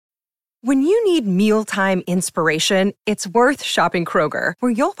When you need mealtime inspiration, it's worth shopping Kroger,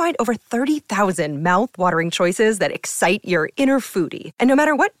 where you'll find over 30,000 mouth-watering choices that excite your inner foodie. And no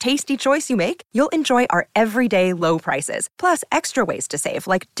matter what tasty choice you make, you'll enjoy our everyday low prices, plus extra ways to save,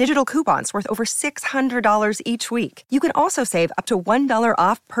 like digital coupons worth over $600 each week. You can also save up to $1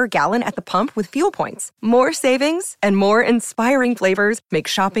 off per gallon at the pump with fuel points. More savings and more inspiring flavors make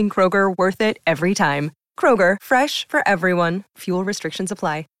shopping Kroger worth it every time. Kroger, fresh for everyone. Fuel restrictions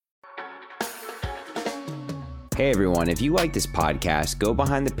apply. Hey everyone, if you like this podcast, go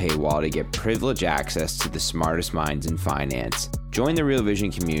behind the paywall to get privileged access to the smartest minds in finance. Join the Real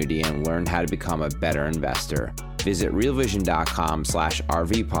Vision community and learn how to become a better investor. Visit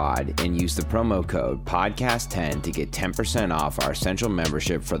realvision.com/RVPod and use the promo code podcast10 to get 10% off our essential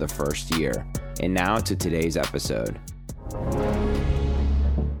membership for the first year. And now to today's episode.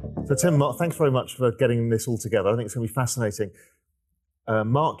 So Tim, Mark, thanks very much for getting this all together. I think it's going to be fascinating.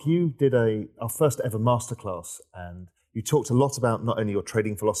 Mark, you did our first ever masterclass, and you talked a lot about not only your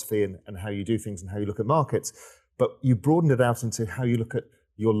trading philosophy and how you do things and how you look at markets, but you broadened it out into how you look at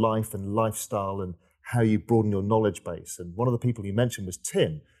your life and lifestyle and how you broaden your knowledge base. And one of the people you mentioned was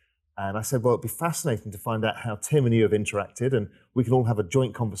Tim. And I said, well, it'd be fascinating to find out how Tim and you have interacted, and we can all have a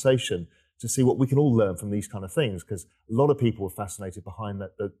joint conversation to see what we can all learn from these kind of things, because a lot of people are fascinated behind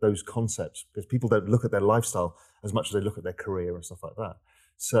those concepts, because people don't look at their lifestyle as much as they look at their career and stuff like that.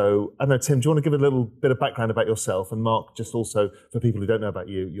 So, I don't know, Tim, do you want to give a little bit of background about yourself, and Mark, just also for people who don't know about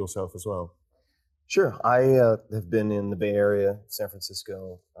you, yourself as well? Sure. I have been in the Bay Area, San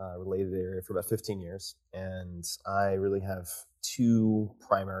Francisco, related area for about 15 years, and I really have two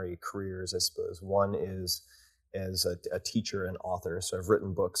primary careers, I suppose. One is as a teacher and author. So I've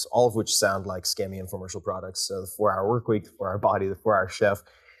written books, all of which sound like scammy infomercial products. So the 4-Hour Workweek, the 4-Hour Body, the 4-Hour Chef.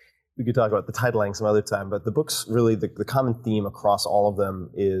 We could talk about the titling some other time, but the books really, the common theme across all of them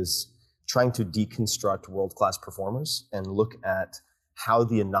is trying to deconstruct world-class performers and look at how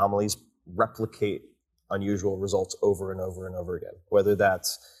the anomalies replicate unusual results over and over and over again, whether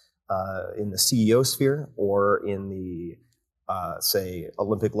that's in the CEO sphere or in the, say,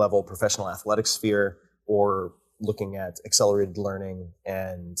 Olympic level professional athletics sphere, or looking at accelerated learning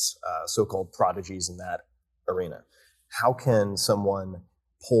and so-called prodigies in that arena. How can someone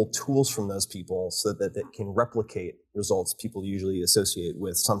pull tools from those people so that it can replicate results people usually associate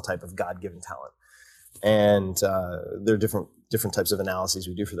with some type of God-given talent? And there are different types of analyses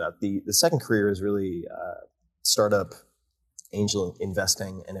we do for that. The second career is really startup angel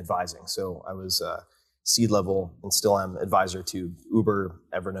investing and advising. So I was seed level and still am advisor to Uber,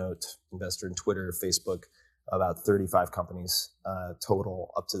 Evernote, investor in Twitter, Facebook, about 35 companies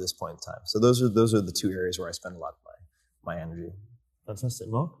total up to this point in time. So those are the two areas where I spend a lot of my energy. Fantastic.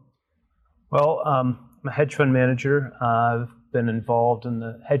 Mark? Well, I'm a hedge fund manager. I've been involved in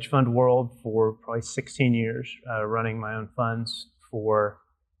the hedge fund world for probably 16 years, running my own funds for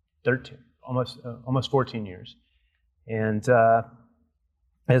 13, almost 14 years. And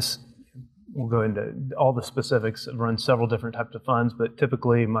as we'll go into all the specifics, I've run several different types of funds, but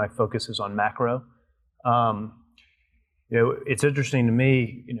typically my focus is on macro. It's interesting to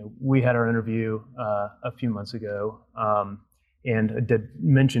me, we had our interview a few months ago, and I did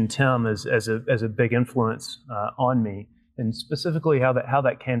mention Tim as a big influence on me, and specifically how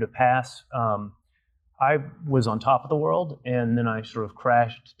that came to pass. I was on top of the world, and then I sort of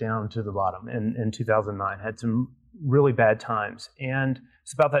crashed down to the bottom in 2009. Had some really bad times, and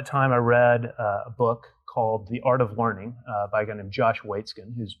it's about that time I read a book called The Art of Learning by a guy named Josh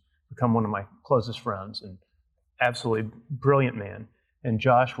Waitzkin, who's become one of my closest friends and absolutely brilliant man. And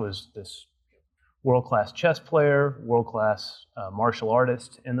Josh was this world-class chess player, world-class martial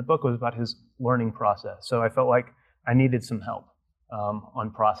artist, and the book was about his learning process. So I felt like I needed some help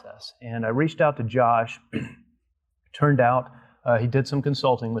on process. And I reached out to Josh. Turned out he did some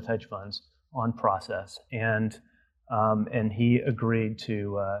consulting with hedge funds on process, and he agreed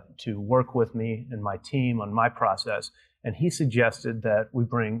to work with me and my team on my process. And he suggested that we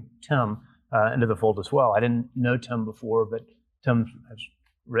bring Tim into the fold as well. I didn't know Tim before, but Tim has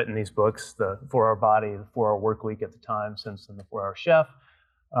written these books, the 4-Hour Body, the 4-Hour Workweek at the time, since then the 4-Hour Chef.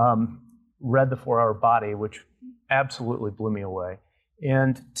 Read the 4-Hour Body, which absolutely blew me away.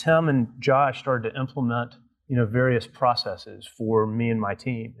 And Tim and Josh started to implement, various processes for me and my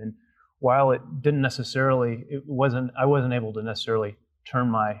team. And while I wasn't able to necessarily turn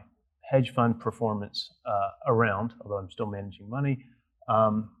my hedge fund performance around, although I'm still managing money,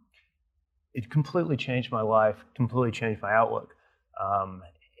 it completely changed my life, completely changed my outlook.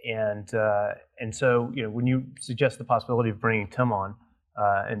 And so, when you suggest the possibility of bringing Tim on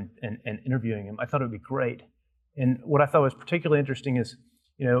and interviewing him, I thought it would be great. And what I thought was particularly interesting is,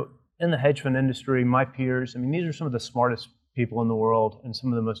 in the hedge fund industry, my peers, I mean, these are some of the smartest people in the world and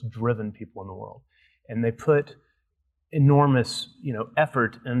some of the most driven people in the world. And they put enormous,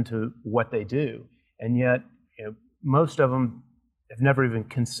 effort into what they do. And yet, most of them have never even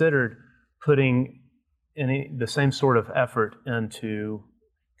considered putting the same sort of effort into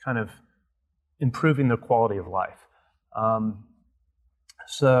kind of improving their quality of life.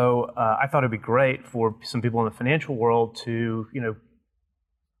 So I thought it'd be great for some people in the financial world to,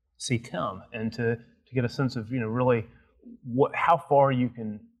 see Tim and to get a sense of, really how far you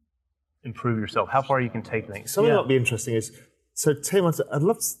can improve yourself, how far you can take things. Something that would be interesting is, so Tim, I'd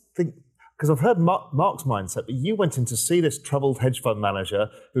love to think, because I've heard Mark's mindset, but you went in to see this troubled hedge fund manager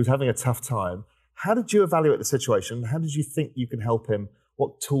who's having a tough time. How did you evaluate the situation? How did you think you can help him?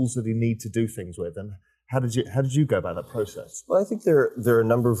 What tools did he need to do things with? And how did you go about that process? Well, I think there are a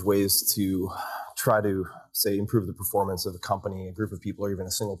number of ways to try to, say, improve the performance of a company, a group of people, or even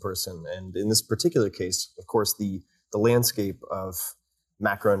a single person. And in this particular case, of course, the landscape of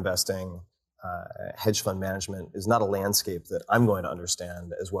macro investing, hedge fund management is not a landscape that I'm going to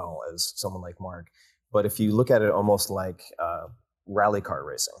understand as well as someone like Mark. But if you look at it almost like rally car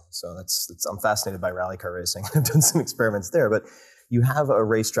racing, so I'm fascinated by rally car racing. I've done some experiments there, but you have a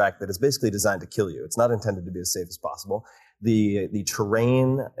racetrack that is basically designed to kill you. It's not intended to be as safe as possible. The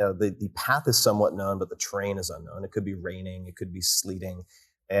terrain, the path is somewhat known, but the terrain is unknown. It could be raining, it could be sleeting,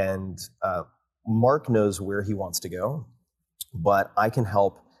 and Mark knows where he wants to go, but I can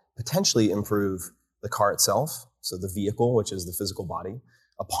help potentially improve the car itself, so the vehicle, which is the physical body,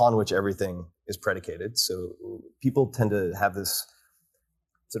 upon which everything is predicated. So people tend to have this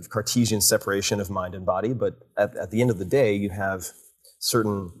sort of Cartesian separation of mind and body, but at the end of the day, you have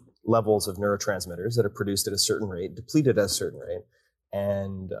certain levels of neurotransmitters that are produced at a certain rate, depleted at a certain rate,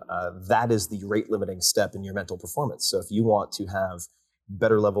 and that is the rate-limiting step in your mental performance. So if you want to have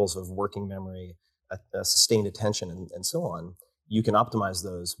better levels of working memory, sustained attention, and so on, you can optimize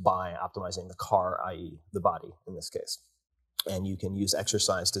those by optimizing the car, i.e. the body in this case. And you can use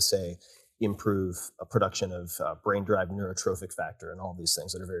exercise to, say, improve a production of brain-derived neurotrophic factor and all these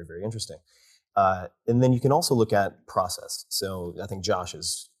things that are very, very interesting. And then you can also look at process. So I think Josh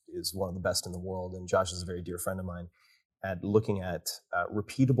is one of the best in the world, and Josh is a very dear friend of mine, at looking at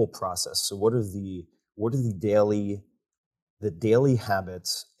repeatable process. So what are the daily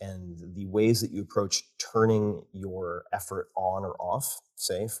habits and the ways that you approach turning your effort on or off,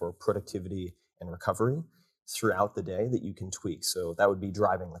 say, for productivity and recovery throughout the day that you can tweak. So that would be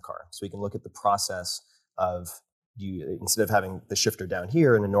driving the car. So we can look at the process of, instead of having the shifter down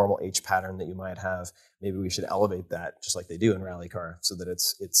here in a normal H pattern that you might have, maybe we should elevate that just like they do in rally car so that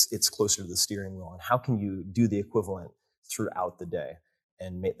it's closer to the steering wheel. And how can you do the equivalent throughout the day?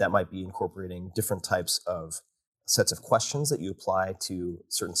 And that might be incorporating different types of sets of questions that you apply to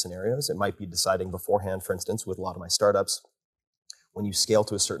certain scenarios. It might be deciding beforehand, for instance, with a lot of my startups, when you scale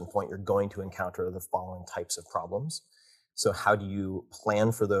to a certain point, you're going to encounter the following types of problems. So how do you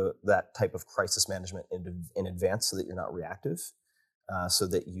plan for that type of crisis management in advance so that you're not reactive, so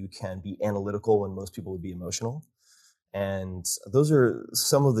that you can be analytical when most people would be emotional? And those are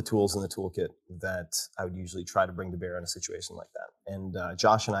some of the tools in the toolkit that I would usually try to bring to bear in a situation like that. And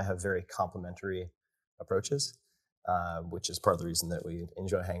Josh and I have very complementary approaches, which is part of the reason that we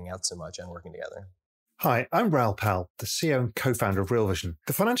enjoy hanging out so much and working together. Hi, I'm Raoul Pal, the CEO and co-founder of Real Vision.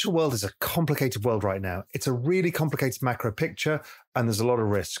 The financial world is a complicated world right now. It's a really complicated macro picture, and there's a lot of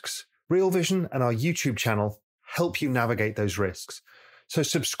risks. Real Vision and our YouTube channel help you navigate those risks. So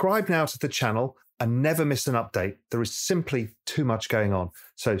subscribe now to the channel and never miss an update. There is simply too much going on.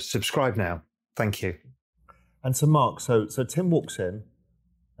 So subscribe now. Thank you. And so Mark, so Tim walks in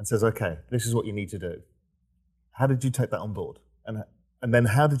and says, okay, this is what you need to do. How did you take that on board? And then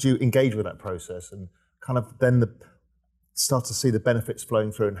how did you engage with that process and kind of then start to see the benefits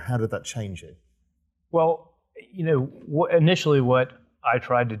flowing through, and how did that change you? Well, initially what I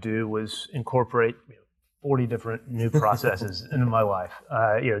tried to do was incorporate 40 different new processes into my life,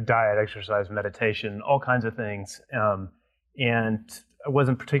 diet, exercise, meditation, all kinds of things. And I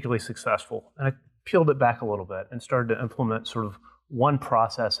wasn't particularly successful. And I peeled it back a little bit and started to implement sort of one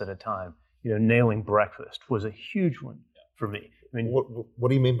process at a time. Nailing breakfast was a huge one for me. I mean, what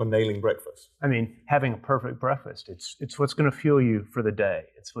do you mean by nailing breakfast? I mean, having a perfect breakfast. It's what's going to fuel you for the day.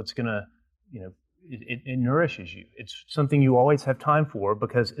 It's what's going to, it nourishes you. It's something you always have time for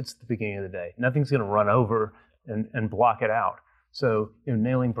because it's the beginning of the day. Nothing's going to run over and block it out. So,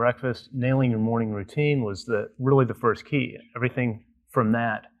 nailing breakfast, nailing your morning routine was really the first key. Everything from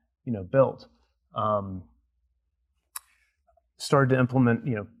that, built. Started to implement,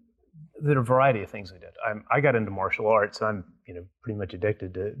 there are a variety of things I did. I got into martial arts. I'm pretty much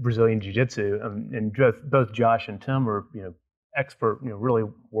addicted to Brazilian Jiu-Jitsu, and both Josh and Tim are expert, really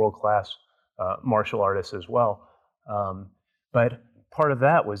world-class martial artists as well. But part of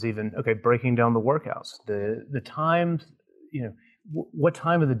that was even breaking down the workouts, the times. What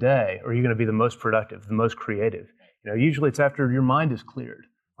time of the day are you going to be the most productive, the most creative? Usually it's after your mind is cleared.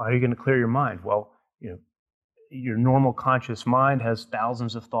 How are you going to clear your mind? Well, your normal conscious mind has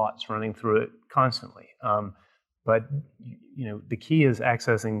thousands of thoughts running through it constantly. But the key is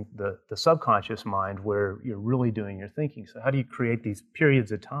accessing the subconscious mind where you're really doing your thinking. So how do you create these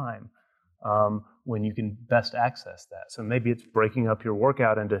periods of time when you can best access that? So maybe it's breaking up your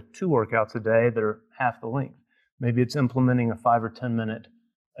workout into 2 workouts a day that are half the length. Maybe it's implementing a 5 or 10 minute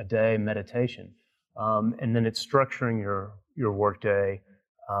a day meditation. And then it's structuring your workday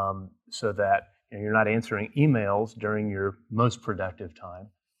so that you're not answering emails during your most productive time.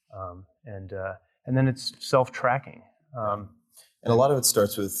 And then it's self-tracking. And a lot of it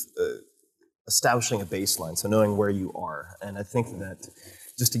starts with establishing a baseline, so knowing where you are. And I think that,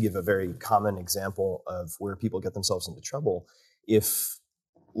 just to give a very common example of where people get themselves into trouble, if,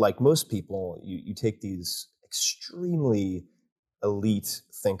 like most people, you take these extremely elite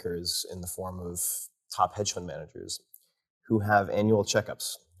thinkers in the form of top hedge fund managers who have annual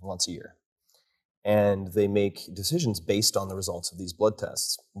checkups once a year. And they make decisions based on the results of these blood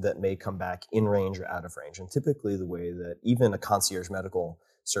tests that may come back in range or out of range. And typically the way that even a concierge medical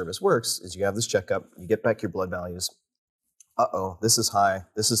service works is you have this checkup, you get back your blood values. Uh-oh, this is high,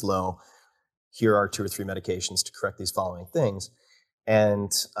 this is low. Here are 2 or 3 medications to correct these following things.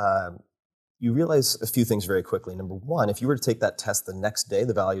 And you realize a few things very quickly. Number one, if you were to take that test the next day,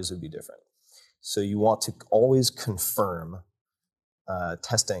 the values would be different. So you want to always confirm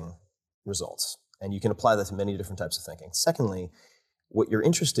testing results. And you can apply that to many different types of thinking. Secondly, what you're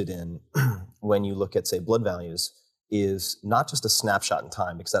interested in when you look at, say, blood values is not just a snapshot in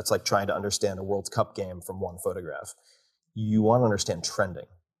time, because that's like trying to understand a World Cup game from one photograph. You want to understand trending.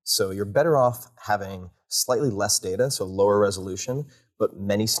 So you're better off having slightly less data, so lower resolution, but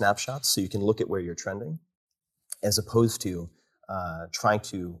many snapshots so you can look at where you're trending, as opposed to trying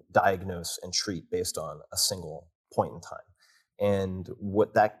to diagnose and treat based on a single point in time. And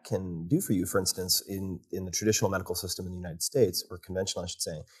what that can do for you, for instance, in the traditional medical system in the United States, or conventional, I should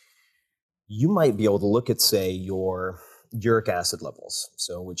say, you might be able to look at, say, your uric acid levels,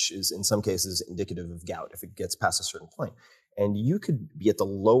 so which is in some cases indicative of gout if it gets past a certain point. And you could be at the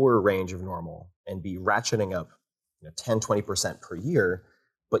lower range of normal and be ratcheting up 10, 20% per year,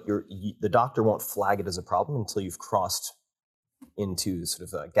 but the doctor won't flag it as a problem until you've crossed into sort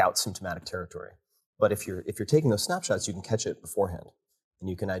of a gout symptomatic territory. But if you're taking those snapshots, you can catch it beforehand, and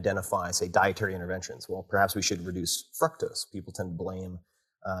you can identify, say, dietary interventions. Well, perhaps we should reduce fructose. People tend to blame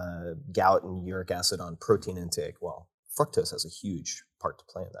gout and uric acid on protein intake. Well, fructose has a huge part to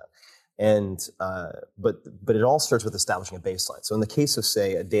play in that. And but it all starts with establishing a baseline. So in the case of,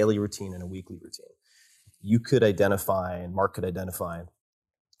 say, a daily routine and a weekly routine, you could identify, and Mark could identify,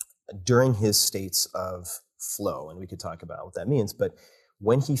 during his states of flow, and we could talk about what that means, but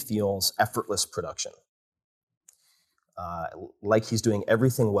when he feels effortless production, like he's doing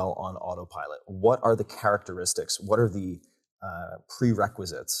everything well on autopilot, what are the characteristics, what are the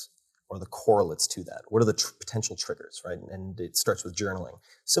prerequisites or the correlates to that? What are the potential triggers, right? And it starts with journaling.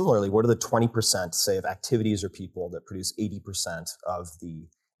 Similarly, what are the 20%, say, of activities or people that produce 80% of the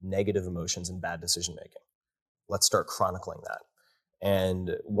negative emotions and bad decision making? Let's start chronicling that.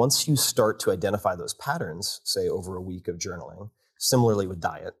 And once you start to identify those patterns, say over a week of journaling, similarly with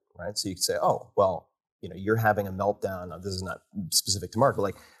diet, right? So you could say, oh, well, you're having a meltdown. This is not specific to Mark, but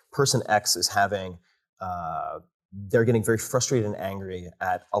like person X is having, they're getting very frustrated and angry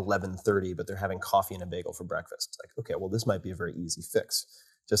at 11:30, but they're having coffee and a bagel for breakfast. It's like, okay, well, this might be a very easy fix.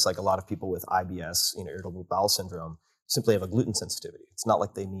 Just like a lot of people with IBS, irritable bowel syndrome, simply have a gluten sensitivity. It's not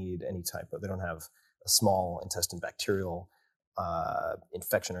like they need any type of, they don't have a small intestine bacterial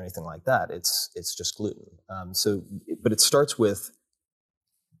infection or anything like that. It's just gluten. But it starts with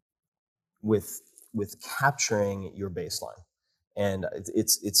capturing your baseline, and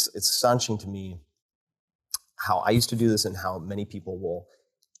it's astonishing to me how I used to do this and how many people will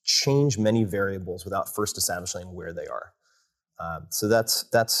change many variables without first establishing where they are. So that's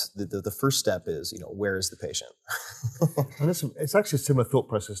the first step is, where is the patient? And it's actually a similar thought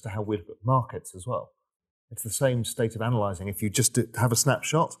process to how we look at markets as well. It's the same state of analyzing. If you just have a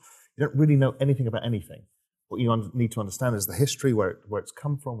snapshot, you don't really know anything about anything. What you need to understand is the history, where it's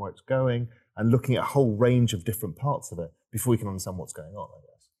come from, where it's going, and looking at a whole range of different parts of it before we can understand what's going on, I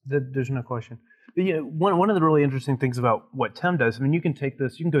guess. There's no question. But, one of the really interesting things about what Tim does, I mean, you can take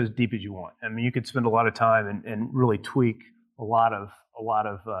this, you can go as deep as you want. I mean, you could spend a lot of time and really tweak a lot of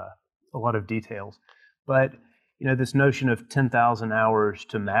details. But this notion of 10,000 hours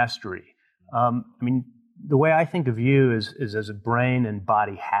to mastery. I mean, the way I think of you is as a brain and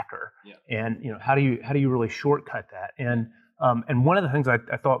body hacker. Yeah. And how do you really shortcut that? And one of the things I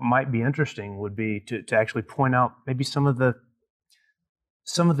thought might be interesting would be to actually point out maybe some of the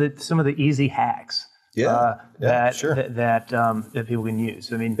easy hacks that people can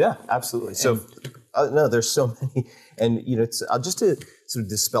use. I mean, yeah, absolutely. So no, there's so many, and it's just to sort of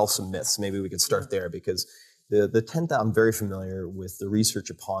dispel some myths. Maybe we could start there, because the 10,000. I'm very familiar with the research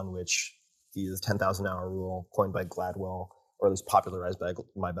upon which the 10,000 hour rule, coined by Gladwell, or at least popularized by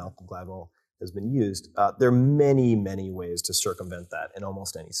Malcolm Gladwell, has been used. There are many, many ways to circumvent that in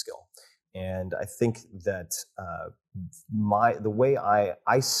almost any skill. And I think that the way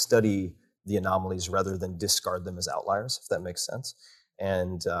I study the anomalies rather than discard them as outliers, if that makes sense.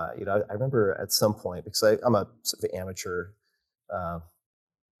 And I remember at some point, because I'm a sort of amateur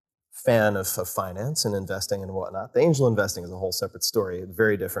fan of finance and investing and whatnot. The angel investing is a whole separate story,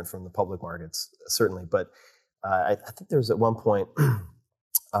 very different from the public markets, certainly. But I think there was at one point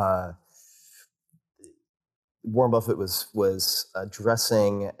Warren Buffett was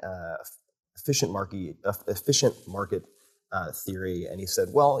addressing efficient market theory, and he said,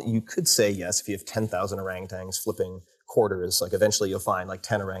 well, you could say yes if you have 10,000 orangutans flipping quarters. Like eventually you'll find like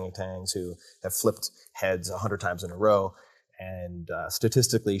 10 orangutans who have flipped heads 100 times in a row. And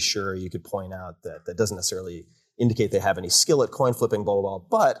statistically, sure, you could point out that doesn't necessarily indicate they have any skill at coin flipping, blah, blah, blah.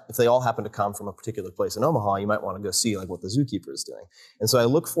 But if they all happen to come from a particular place in Omaha, you might want to go see like what the zookeeper is doing. And so I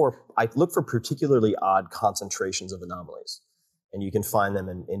look for particularly odd concentrations of anomalies. And you can find them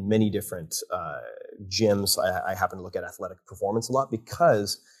in many different gyms. I happen to look at athletic performance a lot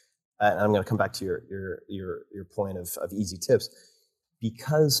because, and I'm going to come back to your point of easy tips,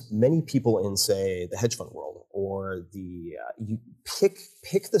 because many people in, say, the hedge fund world or you pick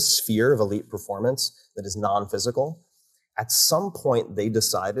the sphere of elite performance that is non-physical. At some point, they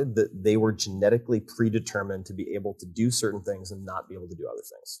decided that they were genetically predetermined to be able to do certain things and not be able to do other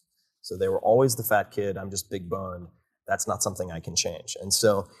things. So they were always the fat kid. I'm just big boned. That's not something I can change. And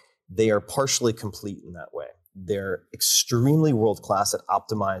so they are partially complete in that way. They're extremely world-class at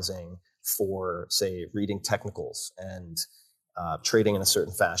optimizing for, say, reading technicals and trading in a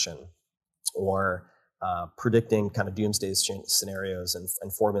certain fashion, or predicting kind of doomsday scenarios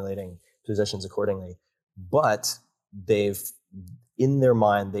and formulating positions accordingly. But in their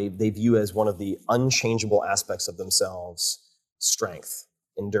mind, they view as one of the unchangeable aspects of themselves strength,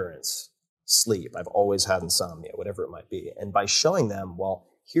 endurance, sleep. I've always had insomnia, whatever it might be. And by showing them, well,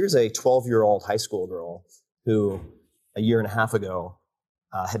 here's a 12-year-old high school girl who a year and a half ago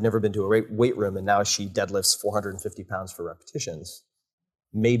had never been to a weight room, and now she deadlifts 450 pounds for repetitions.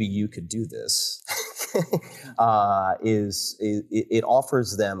 Maybe you could do this. It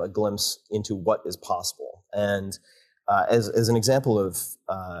offers them a glimpse into what is possible. And as an example of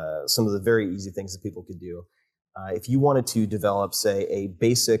some of the very easy things that people could do, if you wanted to develop, say, a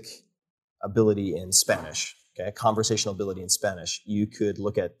basic ability in Spanish, okay, conversational ability in Spanish, you could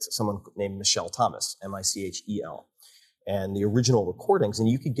look at someone named Michelle Thomas, Michel, and the original recordings, and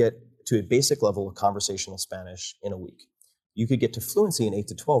you could get to a basic level of conversational Spanish in a week. You could get to fluency in 8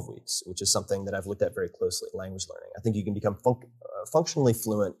 to 12 weeks, which is something that I've looked at very closely, language learning. I think you can become functionally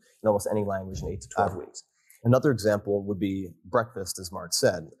fluent in almost any language in 8 to 12 weeks. Another example would be breakfast, as Mark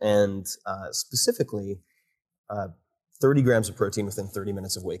said, and specifically 30 grams of protein within 30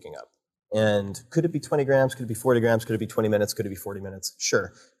 minutes of waking up. And could it be 20 grams? Could it be 40 grams? Could it be 20 minutes? Could it be 40 minutes?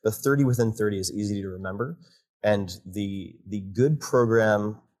 Sure. But 30 within 30 is easy to remember. And the good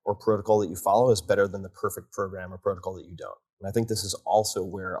program or protocol that you follow is better than the perfect program or protocol that you don't. And I think this is also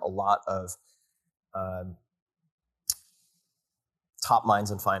where a lot of top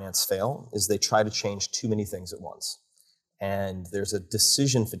minds in finance fail, is they try to change too many things at once. And there's a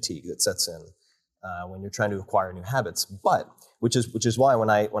decision fatigue that sets in when you're trying to acquire new habits. But which is why when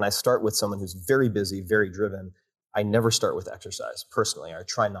I start with someone who's very busy, very driven, I never start with exercise personally. I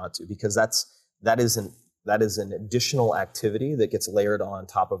try not to, because that is an additional activity that gets layered on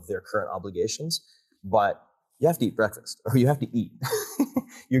top of their current obligations. But you have to eat breakfast, or you have to eat.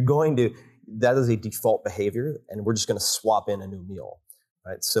 That is a default behavior, and we're just going to swap in a new meal,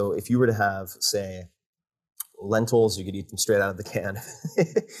 right? So if you were to have, say, lentils, you could eat them straight out of the can.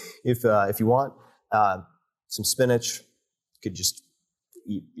 If you want some spinach, you could just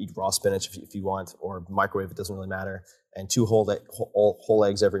eat raw spinach if you want, or microwave, it doesn't really matter. And 2 whole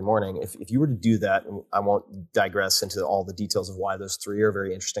eggs every morning. If you were to do that, and I won't digress into all the details of why those 3 are a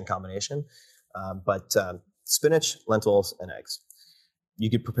very interesting combination, But spinach, lentils, and eggs. You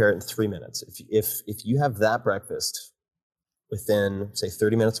could prepare it in 3 minutes. If you have that breakfast within, say,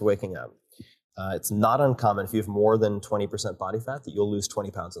 30 minutes of waking up, it's not uncommon if you have more than 20% body fat that you'll lose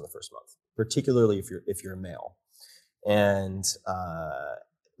 20 pounds in the first month, particularly if you're a male. And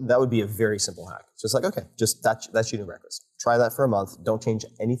that would be a very simple hack. Just like, okay, just that's your new breakfast. Try that for a month. Don't change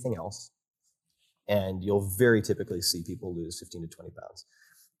anything else. And you'll very typically see people lose 15 to 20 pounds.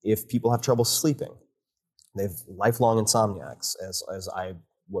 If people have trouble sleeping, they've lifelong insomniacs, as I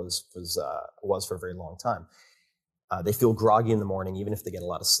was for a very long time. They feel groggy in the morning, even if they get a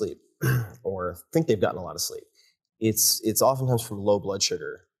lot of sleep, or think they've gotten a lot of sleep. It's oftentimes from low blood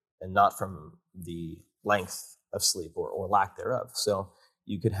sugar and not from the length of sleep or lack thereof. So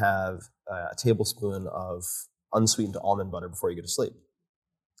you could have a tablespoon of unsweetened almond butter before you go to sleep,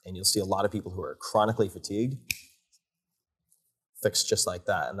 and you'll see a lot of people who are chronically fatigued fixed just like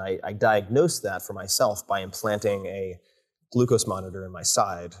that. And I diagnosed that for myself by implanting a glucose monitor in my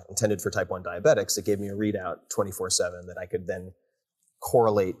side intended for type 1 diabetics. It gave me a readout 24/7 that I could then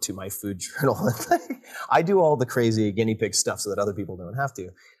correlate to my food journal. I do all the crazy guinea pig stuff so that other people don't have to.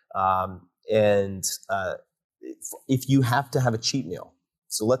 If you have to have a cheat meal,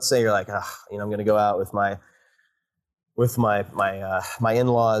 so let's say you're like, I'm going to go out with my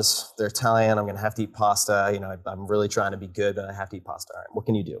in-laws, they're Italian, I'm going to have to eat pasta. I'm really trying to be good, but I have to eat pasta. All right, what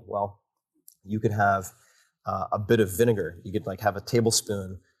can you do? Well, you could have a bit of vinegar. You could have a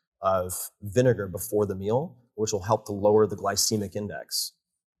tablespoon of vinegar before the meal, which will help to lower the glycemic index.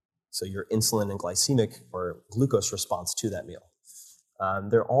 So your insulin and glycemic or glucose response to that meal.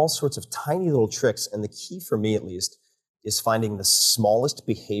 There are all sorts of tiny little tricks, and the key for me at least is finding the smallest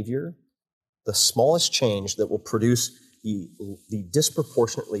behavior, the smallest change that will produce the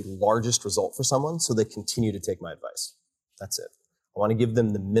disproportionately largest result for someone so they continue to take my advice. That's it. I want to give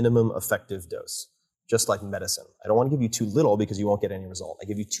them the minimum effective dose, just like medicine. I don't want to give you too little because you won't get any result. I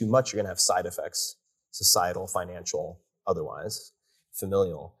give you too much, you're going to have side effects, societal, financial, otherwise,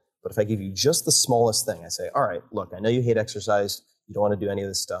 familial. But if I give you just the smallest thing, I say, all right, look, I know you hate exercise, you don't want to do any of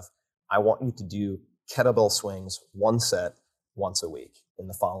this stuff. I want you to do kettlebell swings, 1 set, once a week in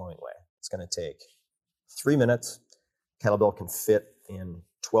the following way. It's going to take 3 minutes. Kettlebell can fit in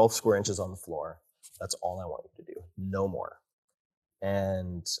 12 square inches on the floor. That's all I want you to do, no more.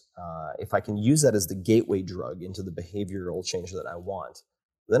 And if I can use that as the gateway drug into the behavioral change that I want,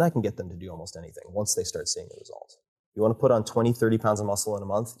 then I can get them to do almost anything once they start seeing the results. You want to put on 20, 30 pounds of muscle in a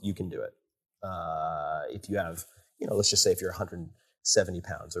month, you can do it. If you have, let's just say if you're 170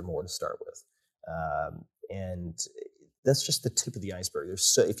 pounds or more to start with. And that's just the tip of the iceberg.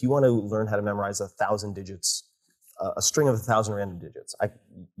 If you want to learn how to memorize 1,000 digits, a string of 1,000 random digits,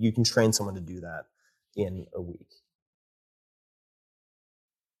 you can train someone to do that in a week.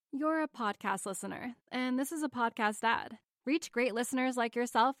 You're a podcast listener, and this is a podcast ad. Reach great listeners like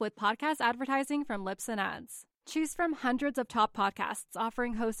yourself with podcast advertising from Libsyn Ads. Choose from hundreds of top podcasts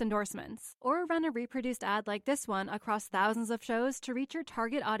offering host endorsements, or run a reproduced ad like this one across thousands of shows to reach your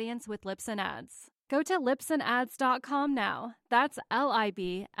target audience with Libsyn Ads. Go to libsynads.com now. That's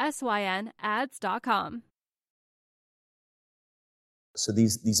LIBSYN ads.com. So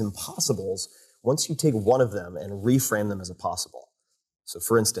these impossibles, once you take one of them and reframe them as a possible. So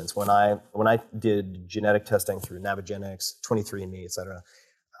for instance, when I did genetic testing through Navigenics, 23andMe, et cetera,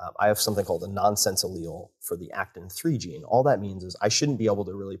 I have something called a nonsense allele for the actin-3 gene. All that means is I shouldn't be able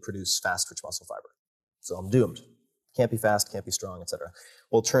to really produce fast, rich muscle fiber. So I'm doomed. Can't be fast, can't be strong, et cetera.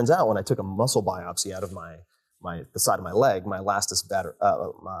 Well, it turns out when I took a muscle biopsy out of the side of my leg, my vastus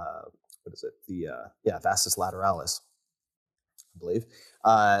lateralis, I believe,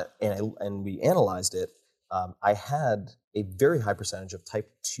 and we analyzed it, I had a very high percentage of type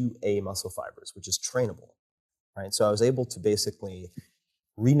 2A muscle fibers, which is trainable, right? So I was able to basically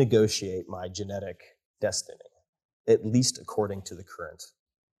renegotiate my genetic destiny, at least according to the current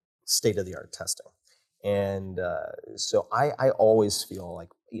state-of-the-art testing. And so I always feel like,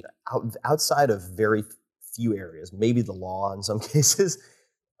 outside of very few areas, maybe the law in some cases,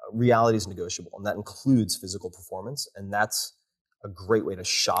 reality is negotiable, and that includes physical performance, and that's a great way to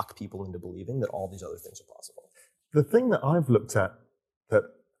shock people into believing that all these other things are possible. The thing that I've looked at, the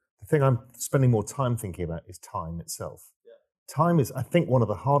thing I'm spending more time thinking about is time itself. Yeah. Time is, I think, one of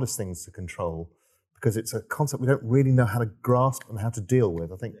the hardest things to control because it's a concept we don't really know how to grasp and how to deal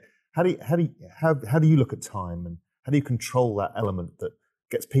with. I think, how do you look at time, and how do you control that element that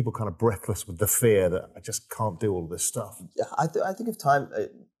gets people kind of breathless with the fear that I just can't do all this stuff? Yeah, I think of time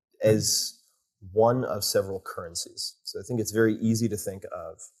as one of several currencies. So I think it's very easy to think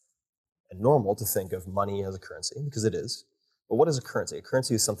of, and normal to think of money as a currency, because it is. But what is a currency? A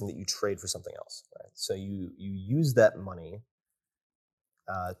currency is something that you trade for something else, right? So you use that money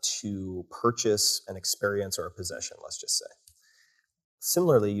to purchase an experience or a possession, let's just say.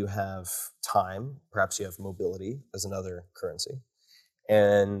 Similarly, you have time, perhaps you have mobility as another currency.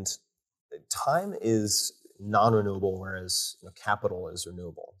 And time is non-renewable, whereas capital is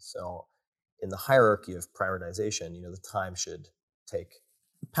renewable. So in the hierarchy of prioritization, the time should take,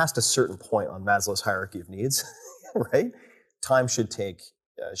 past a certain point on Maslow's hierarchy of needs, right? Time should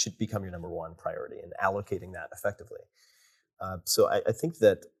become your number one priority, and allocating that effectively. So I think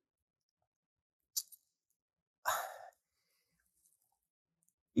that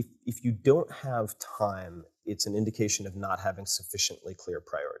if you don't have time, it's an indication of not having sufficiently clear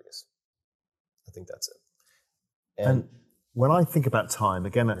priorities. I think that's it. And when I think about time,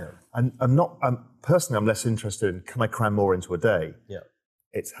 again, personally, I'm less interested in can I cram more into a day? Yeah.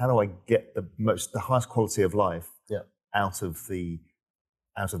 It's how do I get the highest quality of life out of the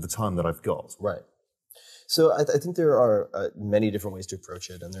time that I've got. Right. So I think there are many different ways to approach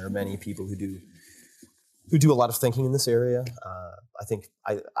it, and there are many people who do a lot of thinking in this area. I think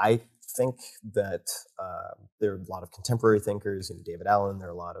that there are a lot of contemporary thinkers, David Allen. There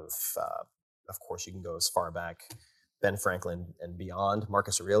are a lot of course, you can go as far back, Ben Franklin and beyond,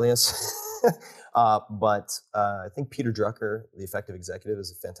 Marcus Aurelius. But I think Peter Drucker, The Effective Executive, is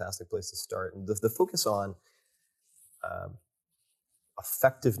a fantastic place to start. And the focus on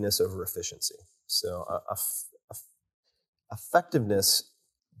effectiveness over efficiency. So effectiveness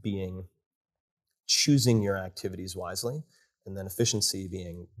being choosing your activities wisely, and then efficiency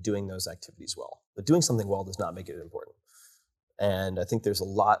being doing those activities well. But doing something well does not make it important. And I think there's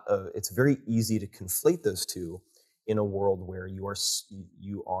it's very easy to conflate those two in a world where you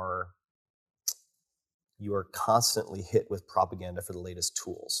are constantly hit with propaganda for the latest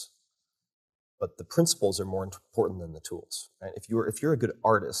tools. But the principles are more important than the tools, right? If you're a good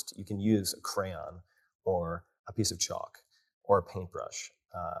artist, you can use a crayon or a piece of chalk or a paintbrush.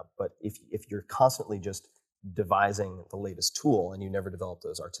 But if you're constantly just devising the latest tool and you never develop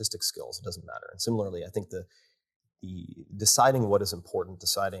those artistic skills, it doesn't matter. And similarly, I think the deciding what is important,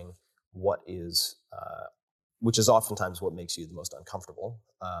 deciding what is, which is oftentimes what makes you the most uncomfortable,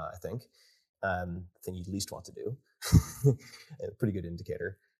 I think, thing you'd least want to do, a pretty good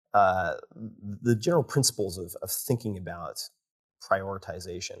indicator. The general principles of thinking about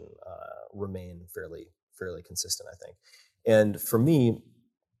prioritization remain fairly consistent, I think. And for me,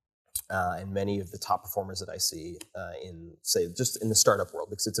 and many of the top performers that I see in, say, just in the startup world,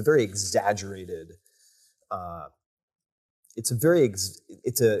 because it's a very exaggerated, it's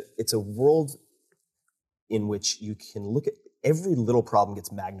a world in which you can look at every little problem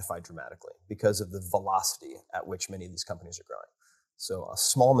gets magnified dramatically because of the velocity at which many of these companies are growing. So a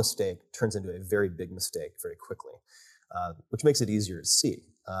small mistake turns into a very big mistake very quickly, which makes it easier to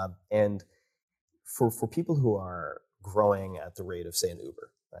see. And for people who are growing at the rate of, say, an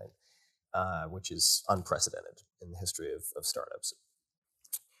Uber, right, which is unprecedented in the history of startups,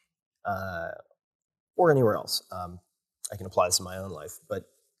 or anywhere else. I can apply this in my own life. But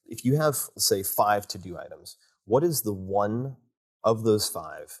if you have, say, 5 to-do items, what is the one of those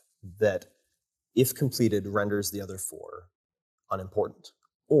 5 that, if completed, renders the other 4 unimportant,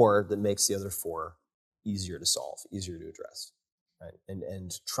 or that makes the other 4 easier to solve, easier to address, right?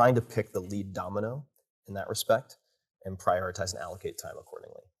 And trying to pick the lead domino in that respect and prioritize and allocate time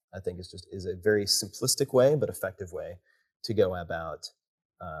accordingly, I think is a very simplistic way, but effective way to go about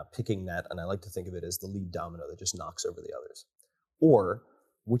picking that. And I like to think of it as the lead domino that just knocks over the others. Or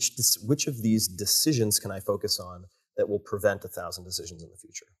which of these decisions can I focus on that will prevent 1,000 decisions in the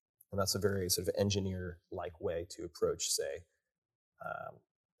future? And that's a very sort of engineer-like way to approach, say,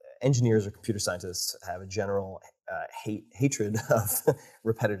 engineers or computer scientists have a general hatred of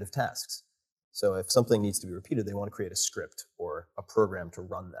repetitive tasks. So if something needs to be repeated, they want to create a script or a program to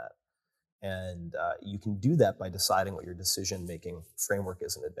run that. And you can do that by deciding what your decision-making framework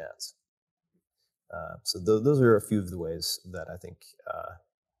is in advance. So those are a few of the ways that I think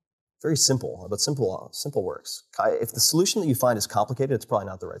very simple, but simple works. If the solution that you find is complicated, it's probably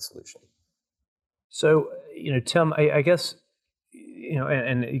not the right solution. So, Tim, I guess,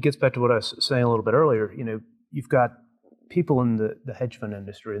 and it gets back to what I was saying a little bit earlier. You've got people in the hedge fund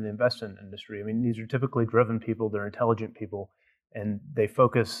industry and the investment industry. I mean, these are typically driven people. They're intelligent people, and they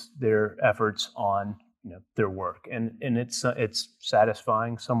focus their efforts on their work, and it's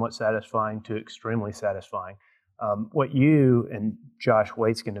satisfying, somewhat satisfying to extremely satisfying. What you and Josh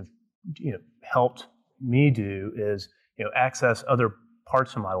Waitzkin have helped me do is access other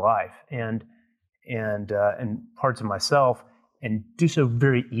parts of my life and parts of myself, and do so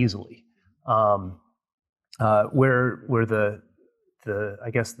very easily. where the I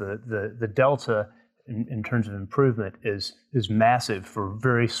guess the delta in terms of improvement is massive for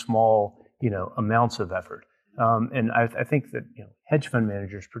very small amounts of effort. And I think that hedge fund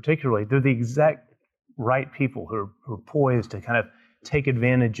managers particularly, they're the exact right people who are poised to kind of take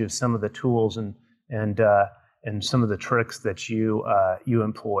advantage of some of the tools and some of the tricks that you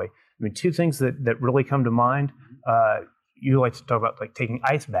employ. I mean, two things that really come to mind. You like to talk about like taking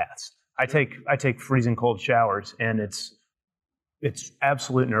ice baths. I take freezing cold showers, and it's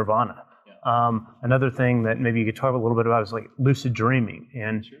absolute nirvana. Another thing that maybe you could talk a little bit about is like lucid dreaming,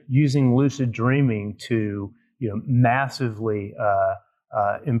 and using lucid dreaming to massively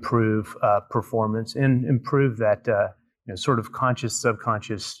improve performance and improve that sort of conscious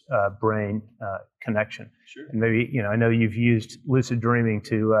subconscious brain connection. Sure. And maybe I know you've used lucid dreaming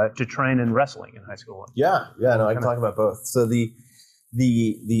to train in wrestling in high school. Yeah. No, I can talk about both. So the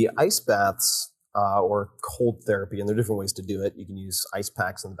ice baths or cold therapy, and there are different ways to do it. You can use ice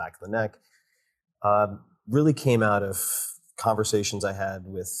packs in the back of the neck. Really came out of conversations I had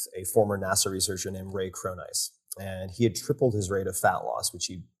with a former NASA researcher named Ray Cronise, and he had tripled his rate of fat loss, which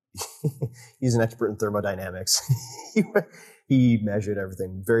he's an expert in thermodynamics. He measured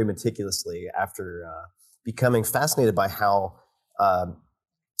everything very meticulously after becoming fascinated by how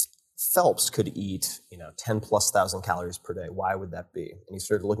Phelps could eat 10,000+ calories per day. Why would that be? And he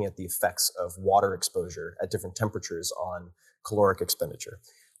started looking at the effects of water exposure at different temperatures on caloric expenditure.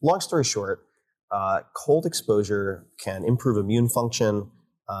 Long story short, cold exposure can improve immune function,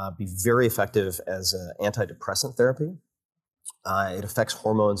 be very effective as an antidepressant therapy. It affects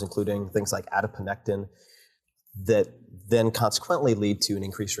hormones, including things like adiponectin, that then consequently lead to an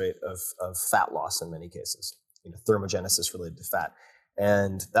increased rate of fat loss in many cases, thermogenesis related to fat.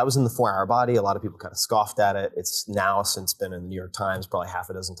 And that was in the 4-Hour Body. A lot of people kind of scoffed at it. It's now since been in the New York Times probably half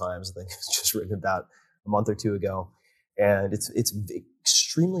a dozen times. I think it was just written about a month or two ago. And it's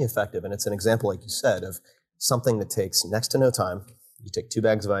extremely effective. And it's an example, like you said, of something that takes next to no time. You take 2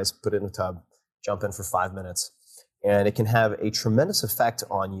 bags of ice, put it in a tub, jump in for 5 minutes. And it can have a tremendous effect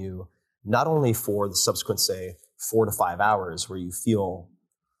on you, not only for the subsequent, say, 4 to 5 hours where you feel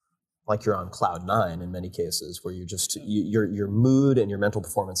like you're on cloud 9 in many cases, where you're just, your mood and your mental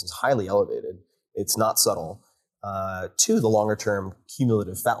performance is highly elevated. It's not subtle. To the longer term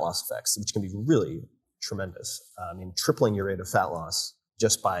cumulative fat loss effects, which can be really tremendous. I mean, tripling your rate of fat loss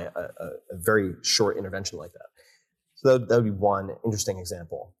just by a very short intervention like that. So that would be one interesting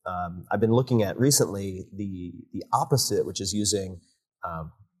example. I've been looking at recently the opposite, which is using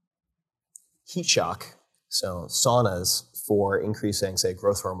heat shock, so saunas, for increasing, say,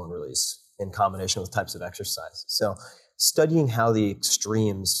 growth hormone release in combination with types of exercise. So studying how the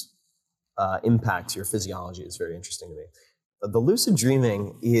extremes impact your physiology is very interesting to me. The lucid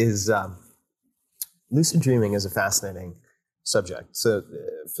dreaming is a fascinating subject. So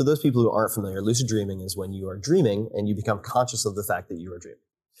for those people who aren't familiar, lucid dreaming is when you are dreaming and you become conscious of the fact that you are dreaming.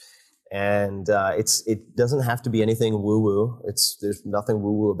 And it doesn't have to be anything woo-woo. There's nothing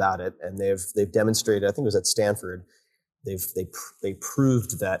woo-woo about it. And they've demonstrated, I think it was at Stanford, they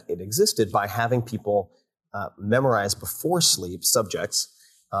proved that it existed by having people memorize before sleep subjects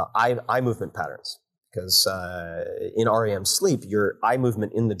eye movement patterns. Because in REM sleep, your eye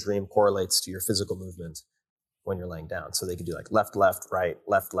movement in the dream correlates to your physical movement when you're laying down. So they could do like left, left, right,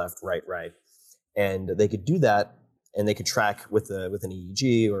 right, right. And they could do that, and they could track with an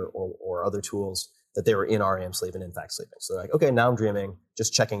EEG or other tools that they were in REM sleep and in fact sleeping. So they're like, okay, now I'm dreaming,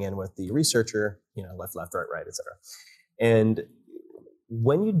 just checking in with the researcher, left, left, right, right, et cetera. And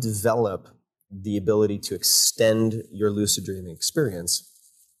when you develop the ability to extend your lucid dreaming experience,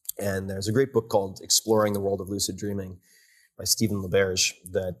 and there's a great book called Exploring the World of Lucid Dreaming by Stephen LaBerge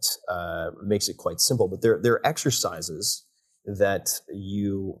that makes it quite simple. But there are exercises that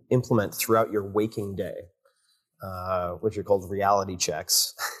you implement throughout your waking day, which are called reality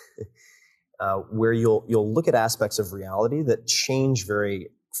checks, where you'll look at aspects of reality that change very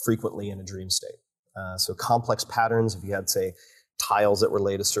frequently in a dream state. So complex patterns, if you had, say, tiles that were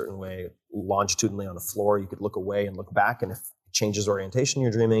laid a certain way longitudinally on a floor, you could look away and look back, and if it changes orientation,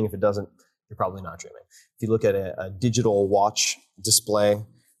 you're dreaming. If it doesn't, you're probably not dreaming. If you look at a digital watch display,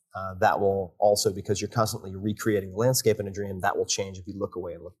 that will also, because you're constantly recreating the landscape in a dream, that will change if you look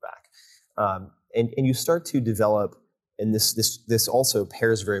away and look back. And you start to develop, and this also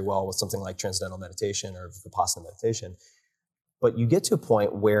pairs very well with something like transcendental meditation or Vipassana meditation, but you get to a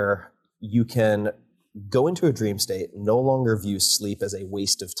point where you can go into a dream state, no longer view sleep as a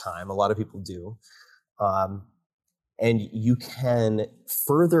waste of time. A lot of people do. And you can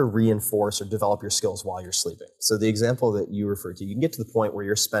further reinforce or develop your skills while you're sleeping. So the example that you referred to, you can get to the point where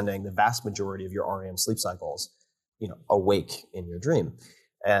you're spending the vast majority of your REM sleep cycles, awake in your dream.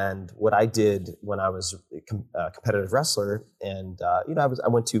 And what I did when I was a competitive wrestler, and I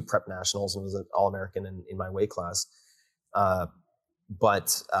went to prep nationals and was an All-American in my weight class.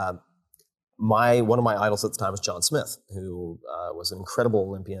 But one of my idols at the time was John Smith, who was an incredible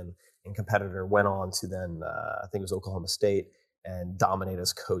Olympian and competitor, went on to then, I think it was Oklahoma State, and dominate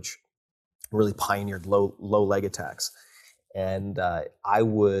as coach, really pioneered low leg attacks. And I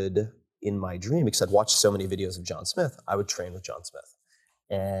would, in my dream, because I'd watched so many videos of John Smith, I would train with John Smith.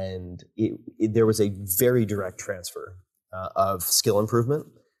 And there was a very direct transfer of skill improvement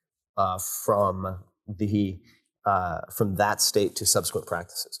from that state to subsequent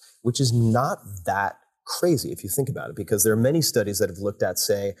practices, which is not that crazy if you think about it, because there are many studies that have looked at,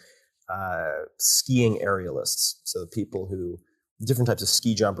 say, skiing aerialists, so people who, different types of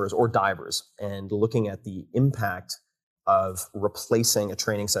ski jumpers or divers, and looking at the impact of replacing a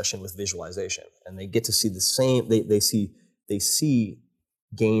training session with visualization. And they get to see the same, they see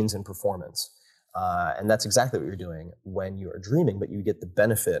gains in performance. And that's exactly what you're doing when you are dreaming, but you get the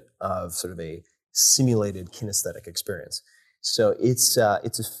benefit of sort of a simulated kinesthetic experience. So it's a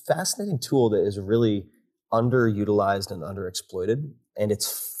fascinating tool that is really underutilized and underexploited, and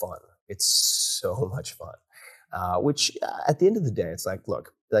it's fun. It's so much fun. Which at the end of the day, it's like,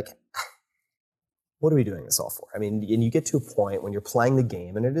 look, what are we doing this all for? I mean, and you get to a point when you're playing the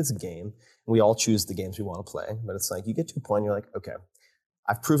game, and it is a game, and we all choose the games we want to play, but it's like you get to a point and you're like, okay,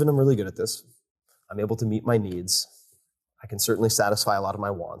 I've proven I'm really good at this. I'm able to meet my needs. I can certainly satisfy a lot of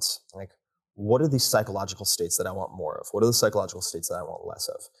my wants. Like, what are these psychological states that I want more of? What are the psychological states that I want less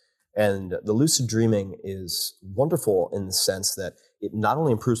of? And the lucid dreaming is wonderful in the sense that it not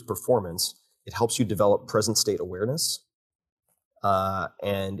only improves performance, it helps you develop present state awareness,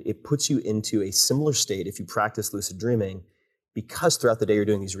 and it puts you into a similar state if you practice lucid dreaming, because throughout the day you're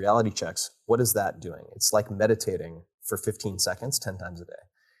doing these reality checks. What is that doing? It's like meditating for 15 seconds, 10 times a day.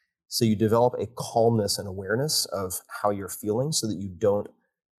 So you develop a calmness and awareness of how you're feeling so that you don't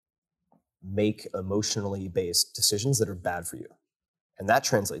make emotionally based decisions that are bad for you. And that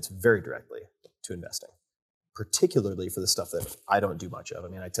translates very directly to investing, particularly for the stuff that I don't do much of. I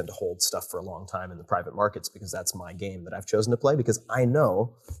mean, I tend to hold stuff for a long time in the private markets because that's my game that I've chosen to play, because I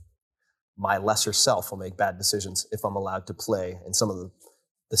know my lesser self will make bad decisions if I'm allowed to play in some of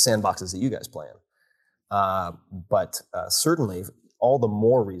the sandboxes that you guys play in. But certainly all the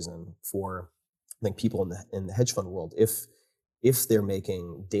more reason for, I think, people in the hedge fund world, if they're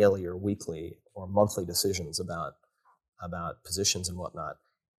making daily or weekly or monthly decisions about positions and whatnot,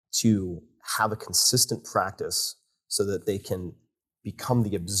 to have a consistent practice so that they can become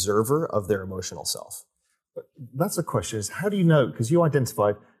the observer of their emotional self. But that's the question, is how do you know, because you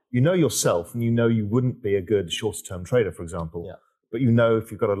identified, you know yourself, and you know you wouldn't be a good short-term trader, for example, yeah. But you know if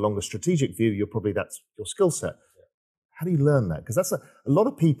you've got a longer strategic view, that's your skill set. Yeah. How do you learn that? Because that's a lot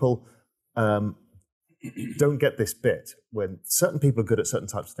of people don't get this bit when certain people are good at certain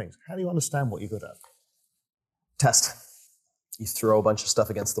types of things. How do you understand what you're good at? Test. You throw a bunch of stuff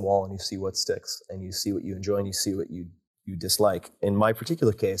against the wall and you see what sticks, and you see what you enjoy and you see what you dislike. In my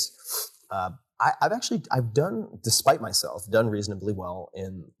particular case, I've done, despite myself, done reasonably well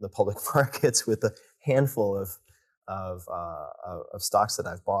in the public markets with a handful of stocks that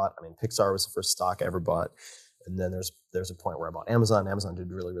I've bought. I mean, Pixar was the first stock I ever bought. And then there's a point where I bought Amazon. Amazon did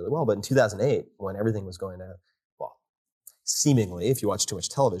really, really well. But in 2008, when everything was going to, well, seemingly, if you watch too much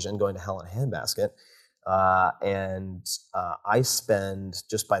television, going to hell in a handbasket, I spend,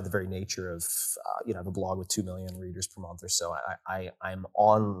 just by the very nature of, I have a blog with 2 million readers per month or so. I'm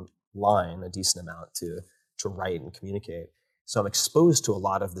online a decent amount to write and communicate. So I'm exposed to a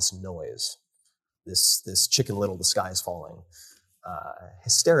lot of this noise, this Chicken Little, the sky is falling,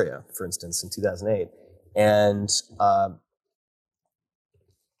 hysteria, for instance, in 2008. And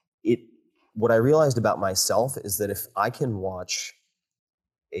what I realized about myself is that if I can watch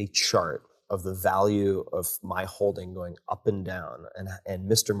a chart of the value of my holding going up and down,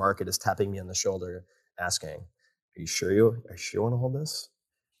 and Mr. Market is tapping me on the shoulder asking, are you sure you want to hold this?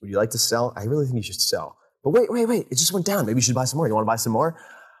 Would you like to sell? I really think you should sell. But wait, it just went down. Maybe you should buy some more. You want to buy some more?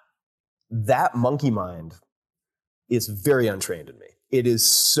 That monkey mind is very untrained in me. It is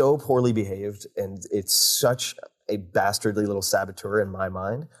so poorly behaved, and it's such a bastardly little saboteur in my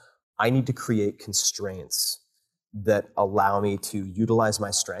mind. I need to create constraints that allow me to utilize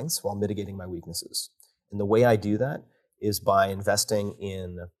my strengths while mitigating my weaknesses. And the way I do that is by investing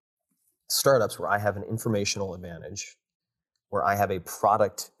in startups where I have an informational advantage, where I have a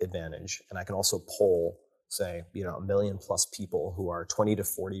product advantage, and I can also pull say, 1 million plus people who are 25 to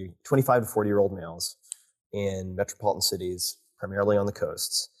 40-year-old males in metropolitan cities, primarily on the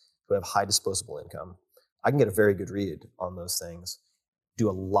coasts, who have high disposable income, I can get a very good read on those things, do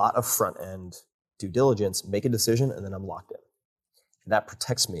a lot of front-end due diligence, make a decision, and then I'm locked in. And that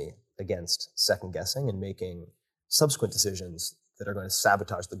protects me against second-guessing and making subsequent decisions that are going to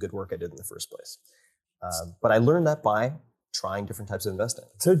sabotage the good work I did in the first place. But I learned that by trying different types of investing.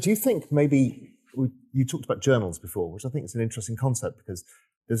 So do you think maybe, you talked about journals before, which I think is an interesting concept because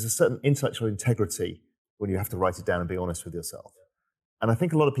there's a certain intellectual integrity when you have to write it down and be honest with yourself. And I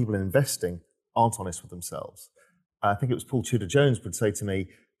think a lot of people in investing aren't honest with themselves. I think it was Paul Tudor Jones would say to me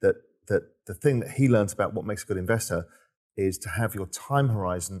that the thing that he learned about what makes a good investor is to have your time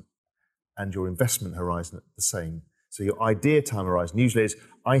horizon and your investment horizon the same. So your idea time horizon usually is,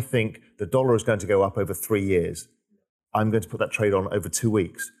 I think the dollar is going to go up over 3 years. I'm going to put that trade on over 2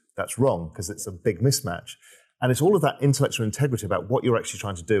 weeks. That's wrong because it's a big mismatch. And it's all of that intellectual integrity about what you're actually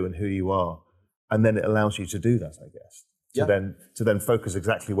trying to do and who you are. And then it allows you to do that, I guess. To then focus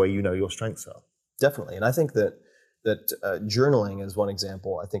exactly where you know your strengths are. Definitely. And I think that journaling, as one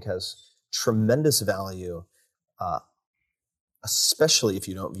example, I think has tremendous value, especially if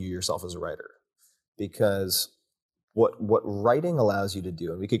you don't view yourself as a writer. Because what writing allows you to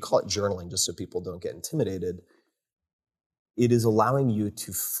do, and we could call it journaling just so people don't get intimidated, it is allowing you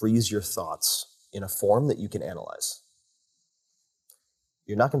to freeze your thoughts in a form that you can analyze.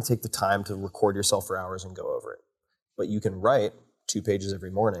 You're not going to take the time to record yourself for hours and go over it, but you can write 2 pages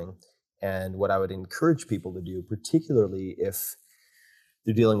every morning. And what I would encourage people to do, particularly if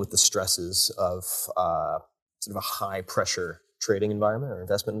they're dealing with the stresses of sort of a high pressure trading environment or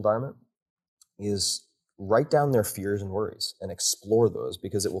investment environment, is write down their fears and worries and explore those,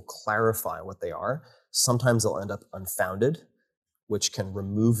 because it will clarify what they are. Sometimes they'll end up unfounded, which can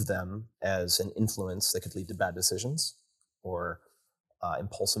remove them as an influence that could lead to bad decisions or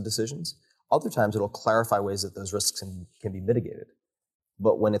impulsive decisions. Other times it'll clarify ways that those risks can be mitigated.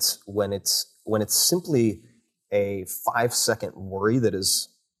 But when it's simply a 5-second worry that is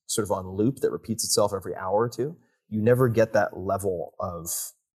sort of on loop that repeats itself every hour or two, you never get that level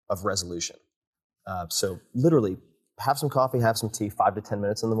of resolution. So literally, have some coffee, have some tea, 5 to 10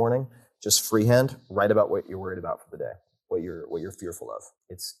 minutes in the morning, just freehand, write about what you're worried about for the day, what you're fearful of.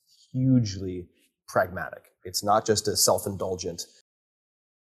 It's hugely pragmatic. It's not just a self-indulgent.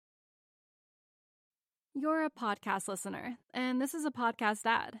 You're a podcast listener, and this is a podcast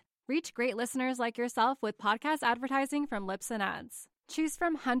ad. Reach great listeners like yourself with podcast advertising from Libsyn Ads. Choose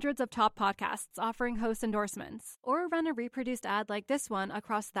from hundreds of top podcasts offering host endorsements, or run a reproduced ad like this one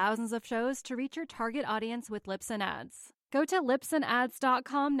across thousands of shows to reach your target audience with Libsyn Ads. Go to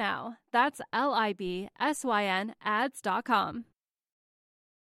libsynads.com now. That's LIBSYN ads.com.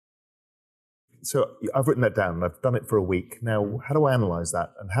 So I've written that down and I've done it for a week. Now, how do I analyze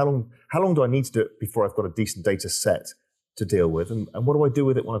that? And how long do I need to do it before I've got a decent data set to deal with? And what do I do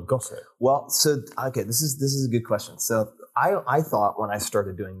with it when I've got it? Well, okay, this is a good question. So I thought when I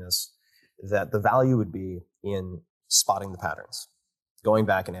started doing this that the value would be in spotting the patterns, going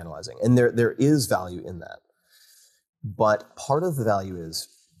back and analyzing. And there is value in that. But part of the value is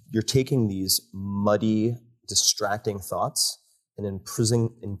you're taking these muddy, distracting thoughts and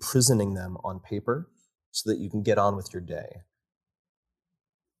imprisoning them on paper so that you can get on with your day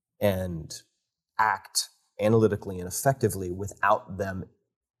and act analytically and effectively without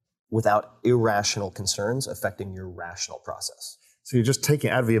irrational concerns affecting your rational process. So you're just taking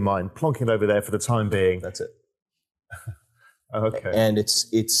it out of your mind, plonking it over there for the time being. That's it. Okay. And it's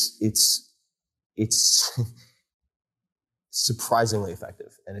surprisingly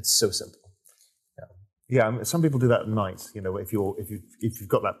effective, and it's so simple. Yeah, I mean, some people do that at night. If you've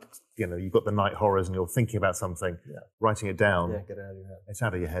got that, you've got the night horrors and you're thinking about something, writing it down. Yeah, get it out of your head. It's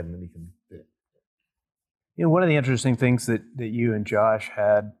out of your head, and then you can do it. One of the interesting things that you and Josh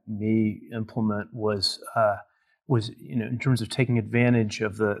had me implement was in terms of taking advantage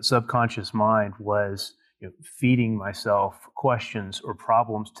of the subconscious mind was feeding myself questions or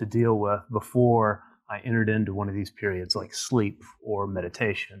problems to deal with before I entered into one of these periods, like sleep or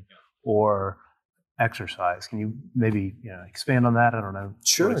meditation or exercise. Can you maybe expand on that? I don't know.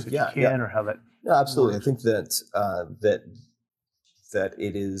 Sure. Or how that. No, absolutely. works. I think that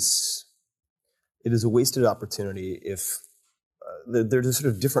it is a wasted opportunity if there's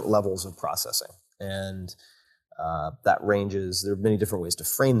sort of different levels of processing, and that ranges. There are many different ways to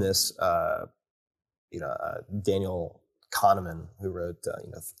frame this. Daniel Kahneman, who wrote,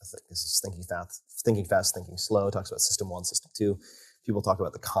 this is Thinking Fast, Thinking Slow, talks about System 1, System 2. People talk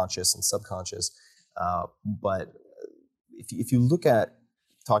about the conscious and subconscious. But if you look at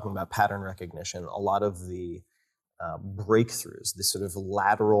talking about pattern recognition, a lot of the breakthroughs, the sort of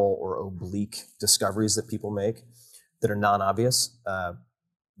lateral or oblique discoveries that people make that are non-obvious,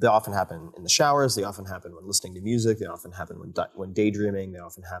 they often happen in the showers, they often happen when listening to music, they often happen when daydreaming, they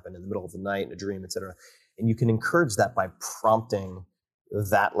often happen in the middle of the night in a dream, etc. And you can encourage that by prompting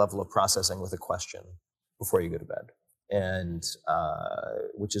that level of processing with a question before you go to bed. And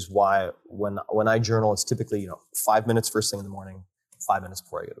which is why when I journal, it's typically 5 minutes first thing in the morning, 5 minutes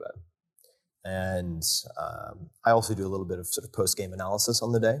before I go to bed. And I also do a little bit of sort of post-game analysis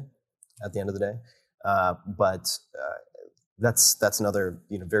on the day, at the end of the day. But that's another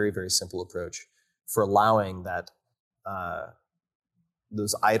very, very simple approach for allowing that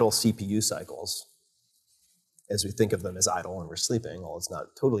those idle CPU cycles, as we think of them as idle when we're sleeping, although it's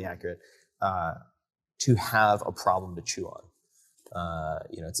not totally accurate, to have a problem to chew on.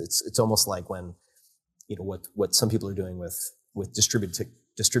 It's almost like when what some people are doing with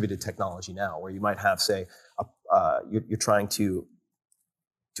distributed technology now, where you might have, say, you're trying to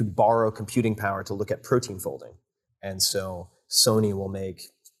borrow computing power to look at protein folding, and so Sony will make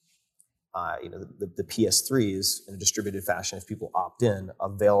the PS3s in a distributed fashion, if people opt in,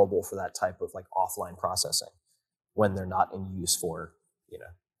 available for that type of like offline processing when they're not in use for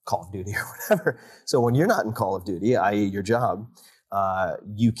Call of Duty or whatever. So when you're not in Call of Duty, i.e. your job,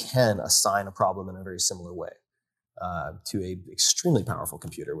 you can assign a problem in a very similar way to a extremely powerful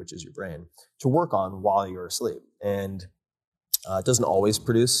computer, which is your brain, to work on while you're asleep. And it doesn't always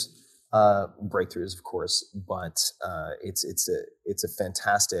produce breakthroughs, of course, but it's a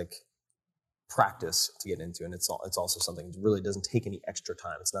fantastic practice to get into, and it's also something that really doesn't take any extra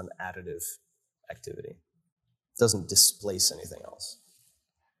time. It's not an additive activity. It doesn't displace anything else.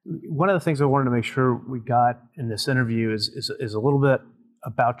 One of the things I wanted to make sure we got in this interview is a little bit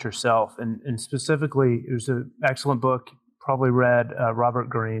about yourself, and specifically, there's an excellent book, probably read, Robert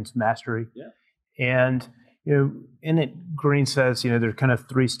Greene's Mastery. Yeah. And in it, Greene says, there are kind of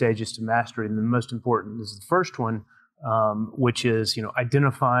 3 stages to mastery, and the most important is the first one, which is,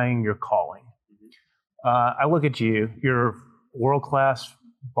 identifying your calling. I look at you, you're a world-class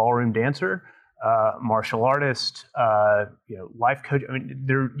ballroom dancer, martial artist, life coach. I mean,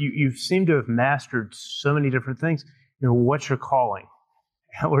 you seem to have mastered so many different things. What's your calling?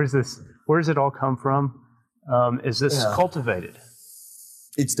 Where does it all come from? Is this cultivated?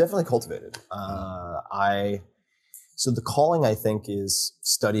 It's definitely cultivated. So the calling, I think, is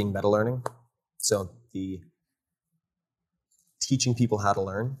studying meta learning. So the teaching people how to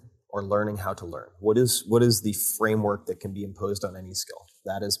learn, or learning how to learn. What is the framework that can be imposed on any skill?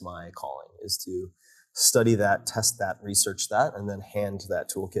 That is my calling, is to study that, test that, research that, and then hand that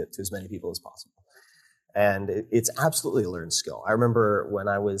toolkit to as many people as possible. And it's absolutely a learned skill. I remember when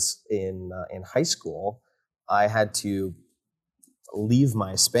I was in high school, I had to leave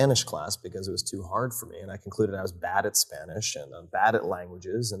my Spanish class because it was too hard for me, and I concluded I was bad at Spanish and I'm bad at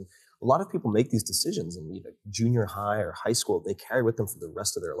languages. And a lot of people make these decisions in junior high or high school. They carry with them for the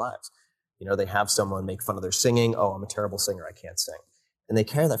rest of their lives. They have someone make fun of their singing. Oh, I'm a terrible singer, I can't sing. And they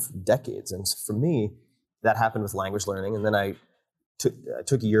carry that for decades. And for me, that happened with language learning. And then I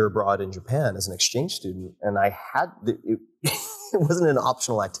took a year abroad in Japan as an exchange student, and I had it wasn't an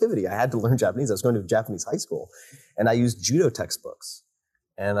optional activity. I had to learn Japanese. I was going to a Japanese high school, and I used judo textbooks,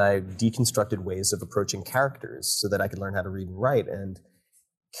 and I deconstructed ways of approaching characters so that I could learn how to read and write. And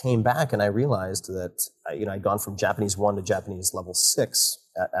came back, and I realized that I'd gone from Japanese 1 to Japanese level 6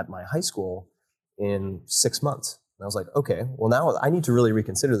 at my high school in 6 months. And I was like, okay, well now I need to really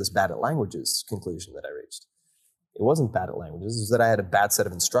reconsider this bad at languages conclusion that I reached. It wasn't bad at languages, it was that I had a bad set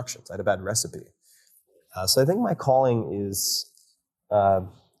of instructions. I had a bad recipe. So I think my calling is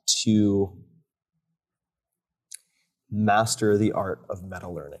to master the art of meta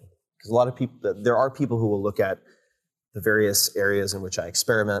learning. Because a lot of people, there are people who will look at the various areas in which I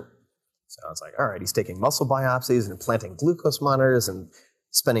experiment. So it's like, all right, he's taking muscle biopsies and implanting glucose monitors and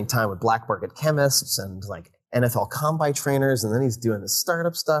spending time with black market chemists and like NFL combine trainers, and then he's doing this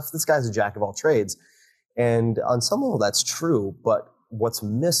startup stuff. This guy's a jack of all trades. And on some level that's true, but what's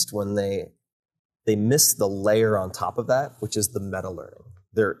missed when they miss the layer on top of that, which is the meta learning.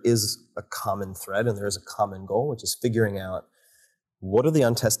 There is a common thread and there is a common goal, which is figuring out what are the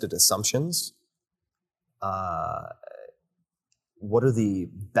untested assumptions, what are the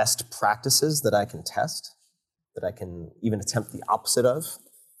best practices that I can test, that I can even attempt the opposite of,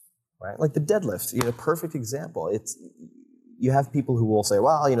 right? Like the deadlift, perfect example. You have people who will say,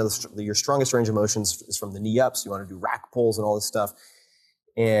 well, your strongest range of motions is from the knee up, so you want to do rack pulls and all this stuff.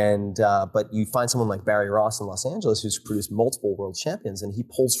 And but you find someone like Barry Ross in Los Angeles who's produced multiple world champions, and he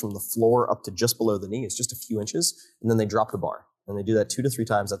pulls from the floor up to just below the knee. It's just a few inches, and then they drop the bar, and they do that 2 to 3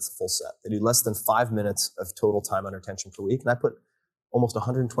 times, that's the full set. They do less than 5 minutes of total time under tension per week, and I put almost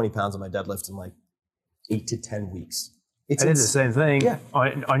 120 pounds on my deadlift in like 8 to 10 weeks. I did the same thing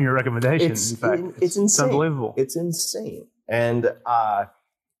on your recommendation. In fact, it's insane. It's unbelievable. It's insane. And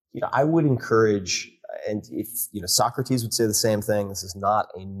I would encourage, and if Socrates would say the same thing. This is not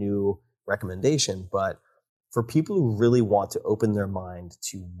a new recommendation, but for people who really want to open their mind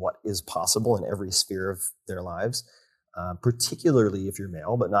to what is possible in every sphere of their lives, particularly if you're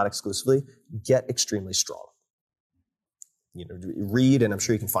male, but not exclusively, get extremely strong. Read, and I'm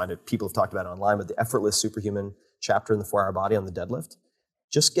sure you can find it. People have talked about it online, but the Effortless Superhuman chapter in the 4-Hour Body on the deadlift.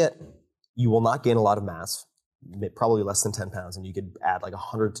 You will not gain a lot of mass, probably less than 10 pounds, and you could add like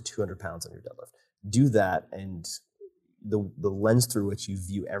 100 to 200 pounds on your deadlift. Do that, and the lens through which you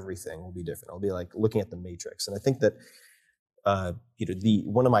view everything will be different. It'll be like looking at the Matrix. And I think that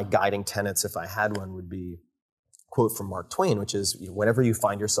one of my guiding tenets, if I had one, would be a quote from Mark Twain, which is, whenever you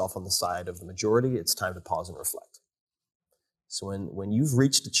find yourself on the side of the majority, it's time to pause and reflect. So when you've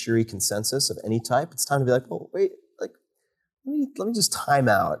reached a cheery consensus of any type, it's time to be like, well, wait, like let me just time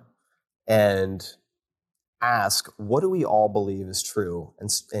out and ask, what do we all believe is true,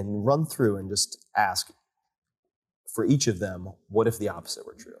 and run through and just ask for each of them, what if the opposite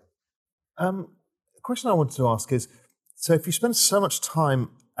were true? The question I wanted to ask is, so if you spend so much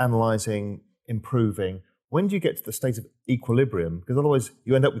time analyzing, improving, when do you get to the state of equilibrium? Because otherwise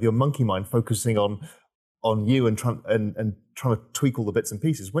you end up with your monkey mind focusing on you and trying to tweak all the bits and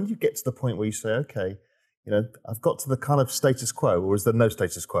pieces. When do you get to the point where you say, okay, I've got to the kind of status quo, or is there no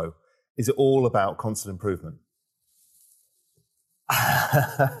status quo? Is it all about constant improvement?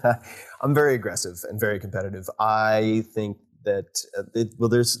 I'm very aggressive and very competitive. I think that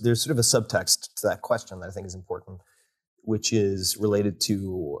there's sort of a subtext to that question that I think is important, which is related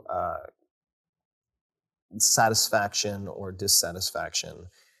to satisfaction or dissatisfaction.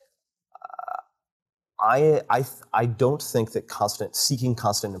 I don't think that seeking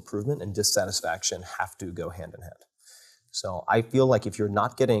constant improvement and dissatisfaction have to go hand in hand. So I feel like if you're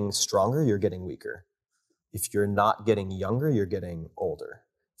not getting stronger, you're getting weaker. If you're not getting younger, you're getting older.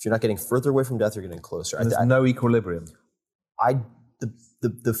 If you're not getting further away from death, you're getting closer. And there's no equilibrium.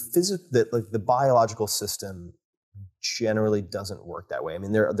 The biological system generally doesn't work that way. I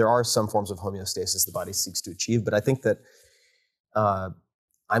mean, there are some forms of homeostasis the body seeks to achieve, but I think that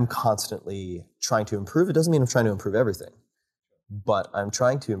I'm constantly trying to improve. It doesn't mean I'm trying to improve everything, but I'm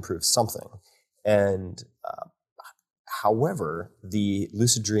trying to improve something. And however, the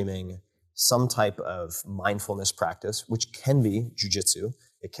lucid dreaming, some type of mindfulness practice, which can be jujitsu,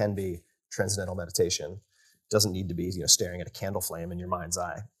 it can be transcendental meditation, doesn't need to be staring at a candle flame in your mind's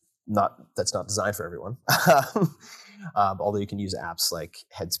eye. That's not designed for everyone. Although you can use apps like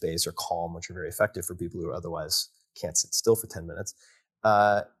Headspace or Calm, which are very effective for people who otherwise can't sit still for 10 minutes.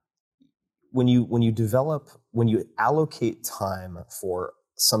 When you allocate time for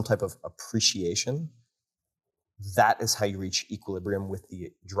some type of appreciation, that is how you reach equilibrium with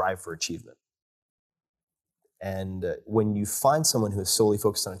the drive for achievement. And when you find someone who is solely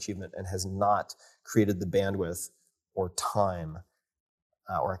focused on achievement and has not created the bandwidth or time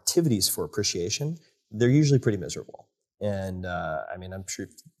or activities for appreciation, they're usually pretty miserable. And I'm sure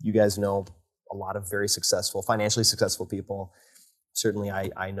you guys know a lot of very successful, financially successful people. Certainly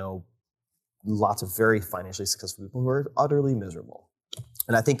I know lots of very financially successful people who are utterly miserable.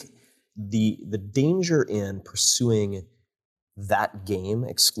 And I think the danger in pursuing that game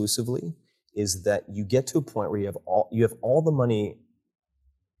exclusively is that you get to a point where you have all the money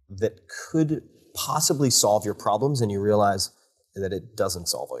that could possibly solve your problems, and you realize that it doesn't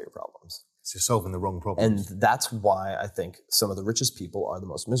solve all your problems. So you're solving the wrong problems. And that's why I think some of the richest people are the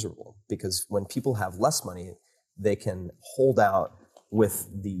most miserable, because when people have less money, they can hold out with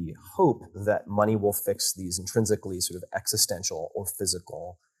the hope that money will fix these intrinsically sort of existential or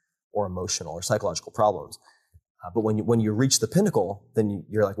physical or emotional or psychological problems. But when you reach the pinnacle, then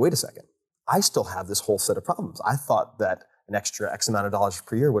you're like, wait a second, I still have this whole set of problems. I thought that an extra X amount of dollars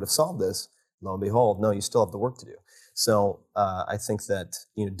per year would have solved this. Lo and behold, no, you still have the work to do. So I think that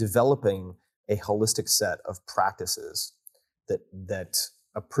developing a holistic set of practices that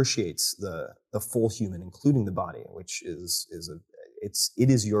appreciates the full human, including the body, which it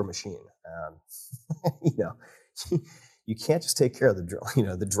is your machine. You can't just take care of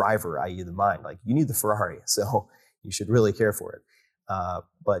the driver, i.e. the mind. Like, you need the Ferrari, so you should really care for it.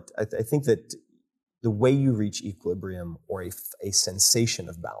 But I think that the way you reach equilibrium or a sensation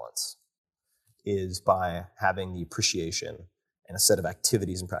of balance is by having the appreciation and a set of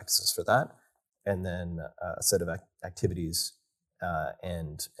activities and practices for that, and then a set of activities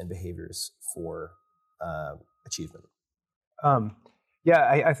and behaviors for achievement.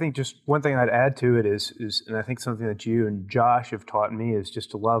 I think just one thing I'd add to it is, and I think something that you and Josh have taught me is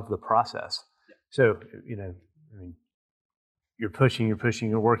just to love the process. Yeah. So, you're pushing,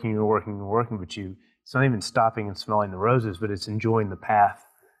 you're working, but it's not even stopping and smelling the roses, but it's enjoying the path.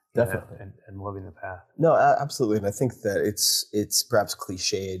 Definitely. And loving the path. No, absolutely. And I think that it's perhaps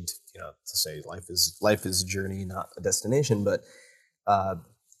cliched, to say life is a journey, not a destination. But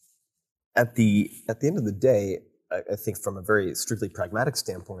at the end of the day, I think from a very strictly pragmatic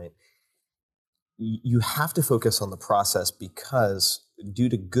standpoint, you have to focus on the process, because due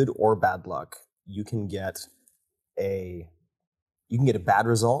to good or bad luck, you can get a bad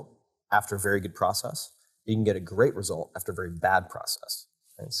result after a very good process. You can get a great result after a very bad process.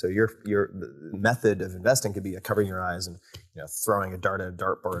 And so your method of investing could be covering your eyes and throwing a dart at a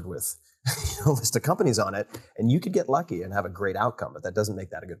dartboard with a list of companies on it, and you could get lucky and have a great outcome, but that doesn't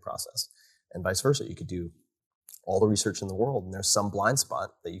make that a good process. And vice versa, you could do all the research in the world, and there's some blind spot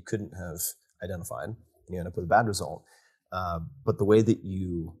that you couldn't have identified, and you end up with a bad result. But the way that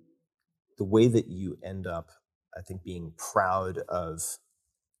you end up, I think, being proud of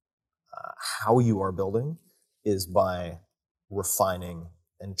how you are building is by refining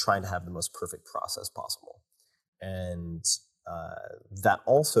and trying to have the most perfect process possible. And that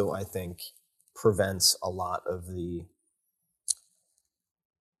also, I think, prevents a lot of the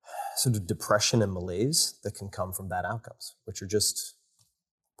sort of depression and malaise that can come from bad outcomes, which are just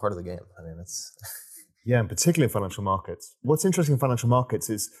part of the game. I mean, it's... Yeah, and particularly in financial markets. What's interesting in financial markets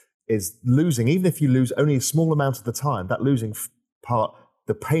is losing, even if you lose only a small amount of the time, that losing part,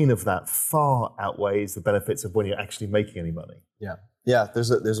 the pain of that far outweighs the benefits of when you're actually making any money. Yeah. There's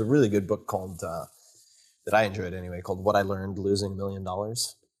a really good book called that I enjoyed anyway, called What I Learned Losing $1 Million,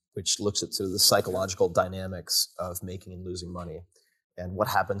 which looks at sort of the psychological dynamics of making and losing money, and what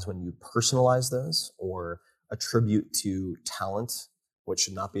happens when you personalize those or attribute to talent what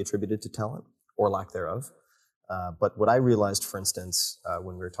should not be attributed to talent or lack thereof. But what I realized, for instance,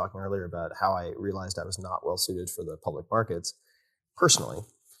 when we were talking earlier about how I realized I was not well suited for the public markets, personally,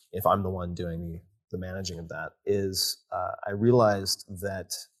 if I'm the one doing the managing of that, is I realized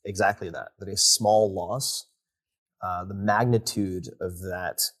that a small loss, the magnitude of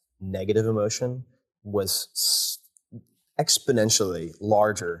that negative emotion was exponentially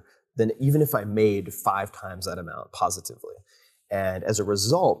larger than even if I made 5 times that amount positively. And as a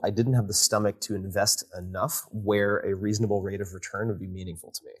result, I didn't have the stomach to invest enough where a reasonable rate of return would be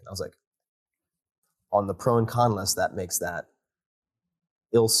meaningful to me. And I was like, on the pro and con list, that makes that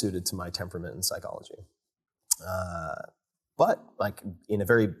ill-suited to my temperament and psychology. But like in a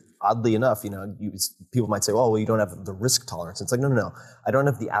very, oddly enough, people might say, well, you don't have the risk tolerance. It's like, no. I don't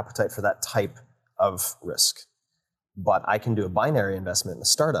have the appetite for that type of risk. But I can do a binary investment in a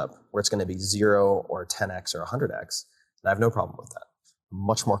startup where it's going to be 0 or 10x or 100x. And I have no problem with that. I'm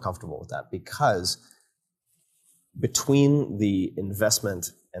much more comfortable with that, because between the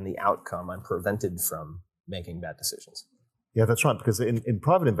investment and the outcome, I'm prevented from making bad decisions. Yeah, that's right. Because in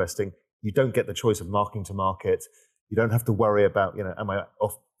private investing, you don't get the choice of marking to market. You don't have to worry about, am I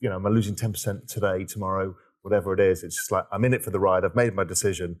off, am I losing 10% today, tomorrow, whatever it is. It's just like, I'm in it for the ride. I've made my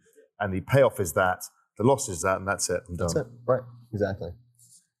decision, and the payoff is that, the loss is that, and that's it. I'm done. That's it. Right. Exactly.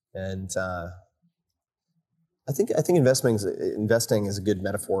 And I think investing is a good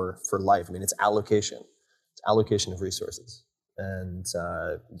metaphor for life. I mean, it's allocation. It's allocation of resources. And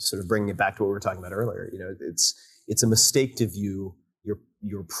sort of bringing it back to what we were talking about earlier, it's a mistake to view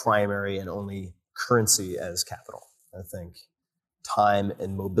your primary and only currency as capital. I think time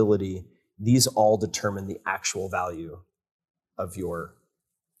and mobility, these all determine the actual value of your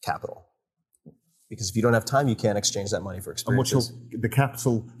capital. Because if you don't have time, you can't exchange that money for experiences. And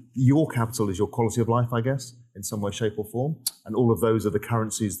your capital is your quality of life, I guess, in some way, shape or form. And all of those are the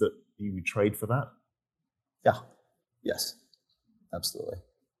currencies that you trade for that. Yeah. Yes. Absolutely.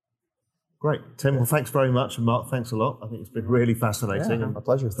 Great. Tim, well, thanks very much. And Mark, thanks a lot. I think it's been really fascinating. Yeah, my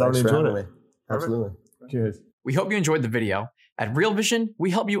pleasure. Thanks for having me. Absolutely. Cheers. We hope you enjoyed the video. At Real Vision,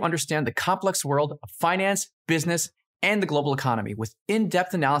 we help you understand the complex world of finance, business, and the global economy with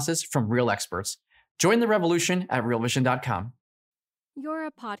in-depth analysis from real experts. Join the revolution at realvision.com. You're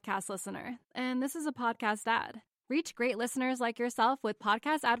a podcast listener, and this is a podcast ad. Reach great listeners like yourself with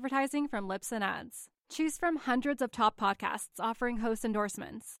podcast advertising from Libsyn Ads. Choose from hundreds of top podcasts offering host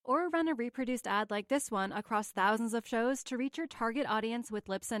endorsements, or run a reproduced ad like this one across thousands of shows to reach your target audience with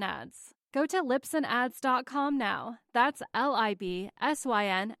Libsyn Ads. Go to libsynads.com now. That's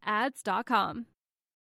LIBSYN ads.com.